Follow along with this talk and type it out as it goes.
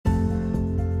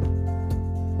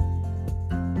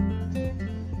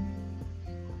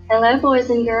Hello boys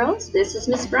and girls, this is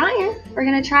Miss Bryant. We're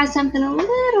going to try something a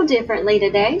little differently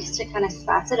today just to kind of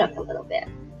spice it up a little bit.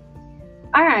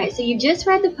 Alright, so you just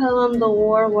read the poem, The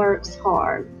War Works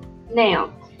Hard.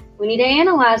 Now, we need to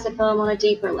analyze the poem on a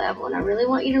deeper level, and I really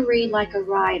want you to read like a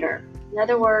writer. In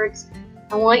other words,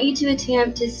 I want you to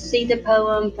attempt to see the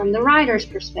poem from the writer's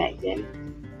perspective.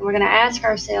 And we're going to ask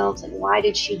ourselves, why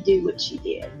did she do what she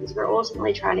did? Because we're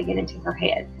ultimately trying to get into her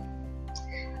head.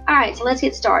 Alright, so let's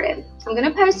get started. I'm going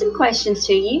to post some questions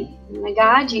to you. I'm going to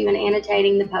guide you in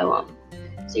annotating the poem.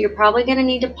 So you're probably going to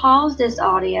need to pause this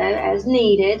audio as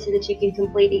needed so that you can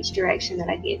complete each direction that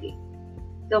I give you.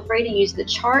 Feel free to use the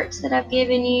charts that I've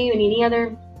given you and any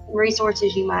other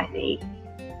resources you might need.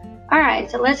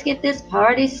 Alright, so let's get this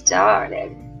party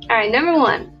started. Alright, number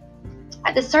one.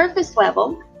 At the surface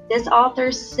level, this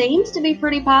author seems to be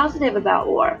pretty positive about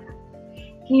war.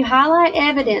 Can you highlight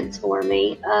evidence for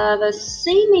me of a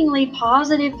seemingly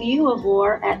positive view of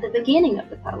war at the beginning of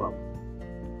the poem?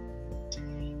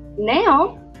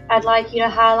 Now, I'd like you to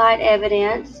highlight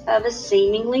evidence of a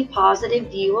seemingly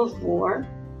positive view of war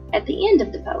at the end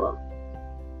of the poem.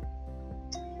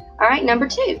 All right, number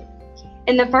two.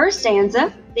 In the first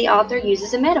stanza, the author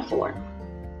uses a metaphor.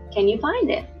 Can you find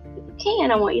it? If you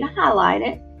can, I want you to highlight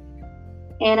it.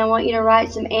 And I want you to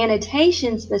write some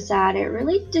annotations beside it,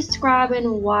 really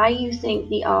describing why you think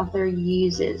the author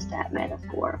uses that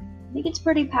metaphor. I think it's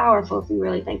pretty powerful if you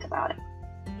really think about it.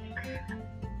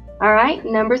 All right,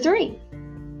 number three.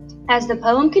 As the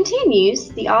poem continues,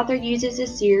 the author uses a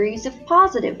series of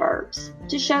positive verbs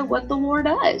to show what the war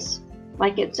does,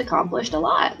 like it's accomplished a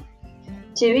lot.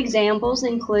 Two examples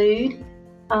include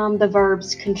the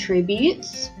verbs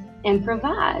contributes and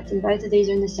provides, and both of these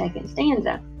are in the second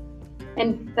stanza.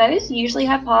 And both usually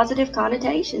have positive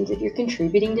connotations. If you're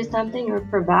contributing to something or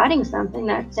providing something,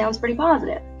 that sounds pretty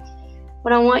positive.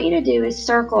 What I want you to do is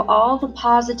circle all the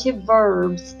positive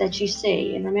verbs that you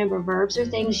see. And remember, verbs are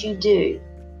things you do,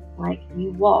 like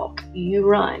you walk, you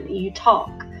run, you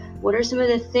talk. What are some of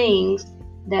the things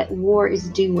that war is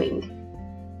doing?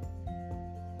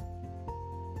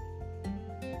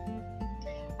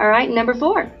 All right, number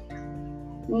four.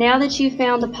 Now that you've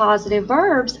found the positive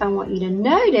verbs, I want you to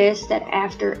notice that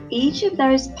after each of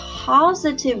those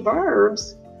positive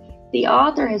verbs, the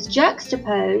author has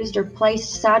juxtaposed or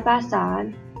placed side by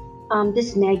side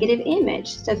this negative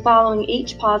image. So following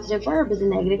each positive verb is a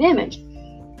negative image.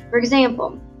 For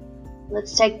example,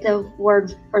 let's take the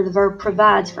word or the verb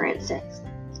provides, for instance.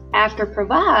 After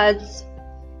provides,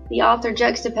 the author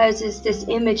juxtaposes this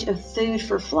image of food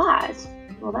for flies.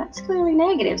 Well, that's clearly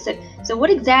negative. So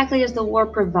what exactly is the war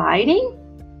providing?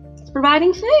 It's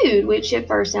providing food, which at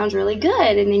first sounds really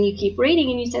good. And then you keep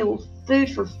reading and you say, well, food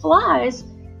for flies?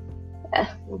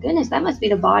 Well, goodness, that must be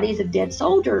the bodies of dead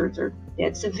soldiers or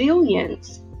dead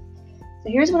civilians.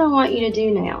 So here's what I want you to do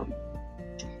now.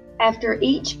 After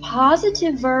each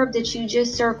positive verb that you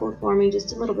just circled for me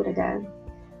just a little bit ago,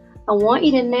 I want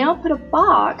you to now put a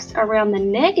box around the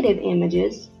negative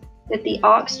images that the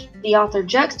author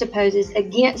juxtaposes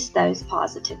against those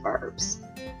positive verbs.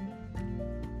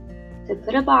 So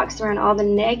put a box around all the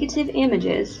negative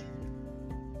images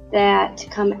that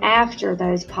come after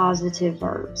those positive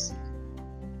verbs.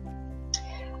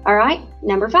 All right,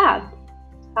 number five.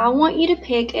 I want you to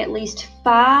pick at least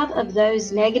 5 of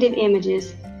those negative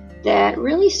images that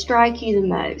really strike you the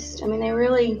most. I mean, they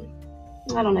really,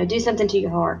 I don't know, do something to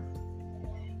your heart.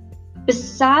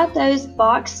 Beside those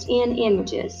boxed in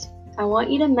images, I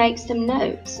want you to make some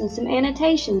notes and some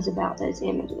annotations about those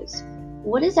images.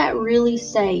 What is that really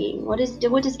saying? What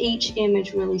does each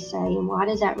image really say, and why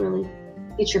does that really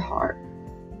hit your heart?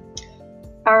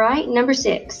 All right, number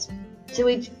 6. So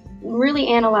we've really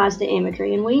analyzed the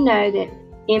imagery, and we know that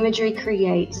imagery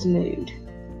creates mood.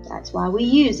 That's why we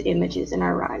use images in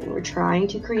our writing. We're trying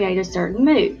to create a certain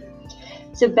mood.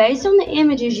 So based on the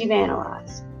images you've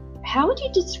analyzed, how would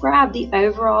you describe the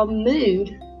overall mood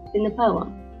in the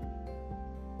poem?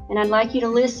 And I'd like you to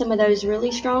list some of those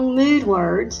really strong mood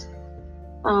words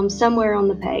somewhere on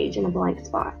the page in a blank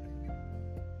spot.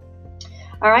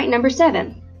 All right, number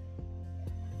 7.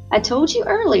 I told you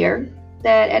earlier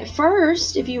that at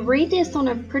first, if you read this on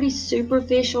a pretty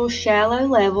superficial, shallow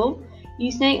level,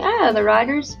 you think, oh, the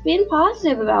writer's being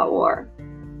positive about war.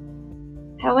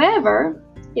 However,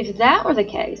 if that were the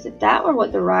case, if that were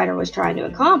what the writer was trying to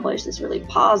accomplish, this really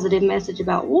positive message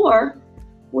about war,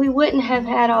 we wouldn't have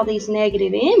had all these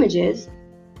negative images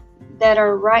that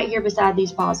are right here beside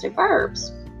these positive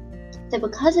verbs. So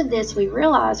because of this, we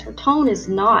realize her tone is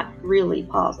not really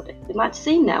positive. It might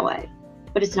seem that way,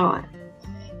 but it's not.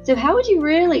 So how would you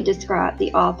really describe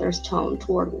the author's tone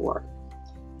toward war?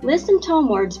 List some tone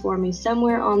words for me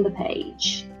somewhere on the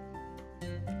page.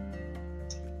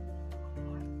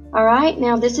 All right,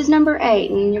 now this is number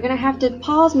 8, and you're going to have to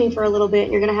pause me for a little bit,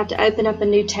 and you're going to have to open up a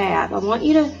new tab. I want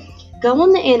you to go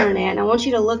on the internet, and I want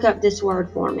you to look up this word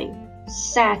for me.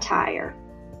 Satire.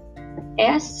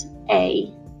 S-A-T-I-R-E.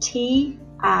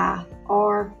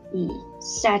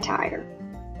 Satire.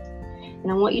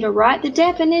 And I want you to write the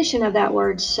definition of that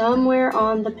word somewhere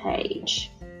on the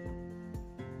page.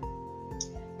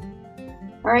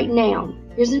 All right, now,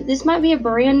 this might be a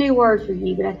brand new word for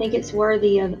you, but I think it's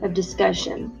worthy of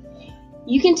discussion.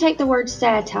 You can take the word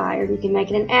satire, you can make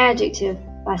it an adjective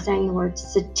by saying the word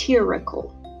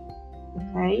satirical.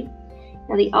 Okay?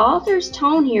 Now, the author's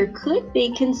tone here could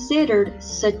be considered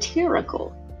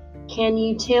satirical. Can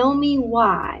you tell me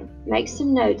why? Make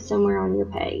some notes somewhere on your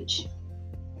page.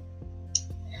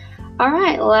 All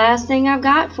right, last thing I've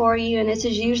got for you, and this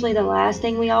is usually the last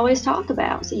thing we always talk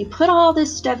about. So you put all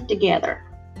this stuff together,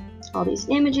 all these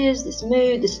images, this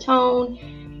mood, this tone,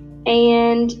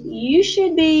 and you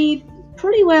should be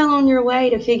pretty well on your way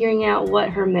to figuring out what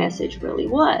her message really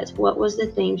was. What was the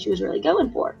theme she was really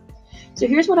going for? So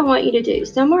here's what I want you to do.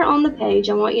 Somewhere on the page,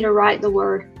 I want you to write the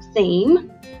word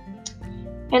theme,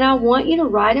 and I want you to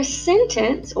write a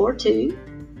sentence or two,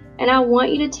 and I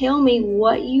want you to tell me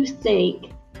what you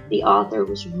think the author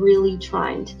was really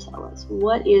trying to tell us.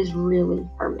 What is really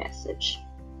her message?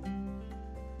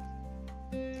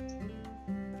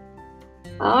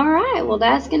 All right, well,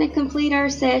 that's going to complete our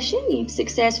session. You've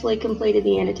successfully completed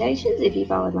the annotations if you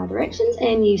followed my directions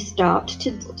and you stopped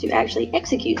to actually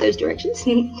execute those directions.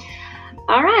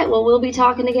 All right, well, we'll be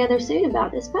talking together soon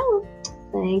about this poem.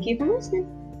 Thank you for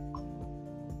listening.